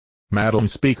Madam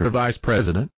Speaker, Vice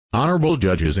President, honorable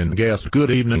judges and guests, good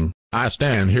evening. I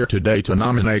stand here today to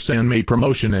nominate SendMe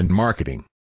Promotion and Marketing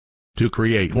to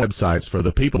create websites for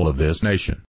the people of this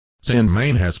nation.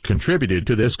 SendMe has contributed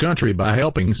to this country by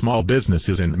helping small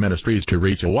businesses and ministries to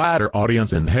reach a wider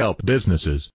audience and help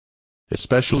businesses,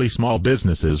 especially small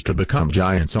businesses, to become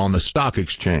giants on the stock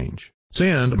exchange.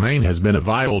 SendMe has been a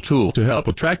vital tool to help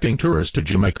attracting tourists to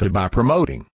Jamaica by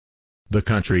promoting the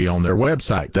country on their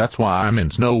website. That's why I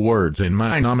mince no words in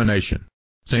my nomination.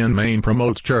 SendMe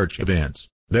promotes church events.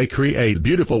 They create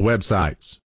beautiful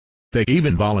websites. They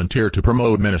even volunteer to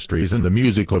promote ministries and the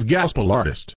music of gospel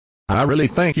artists. I really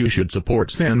think you should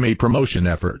support SendMe Promotion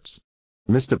efforts.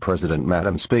 Mr. President,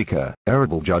 Madam Speaker,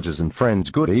 honorable judges and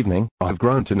friends, good evening. I've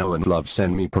grown to know and love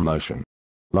SendMe Promotion.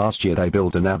 Last year they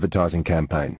built an advertising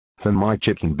campaign for my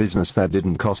chicken business that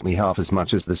didn't cost me half as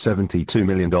much as the $72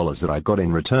 million that I got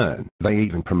in return. They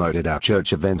even promoted our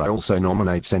church event. I also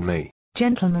nominate SendMe.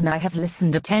 Gentlemen, I have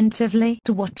listened attentively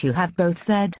to what you have both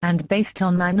said, and based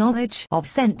on my knowledge of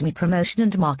SendMe Promotion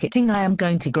and Marketing, I am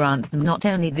going to grant them not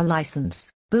only the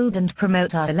license, build and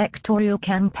promote our electoral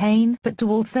campaign, but to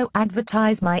also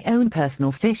advertise my own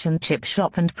personal fish and chip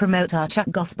shop and promote our Chuck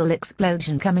Gospel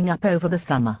Explosion coming up over the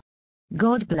summer.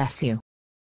 God bless you.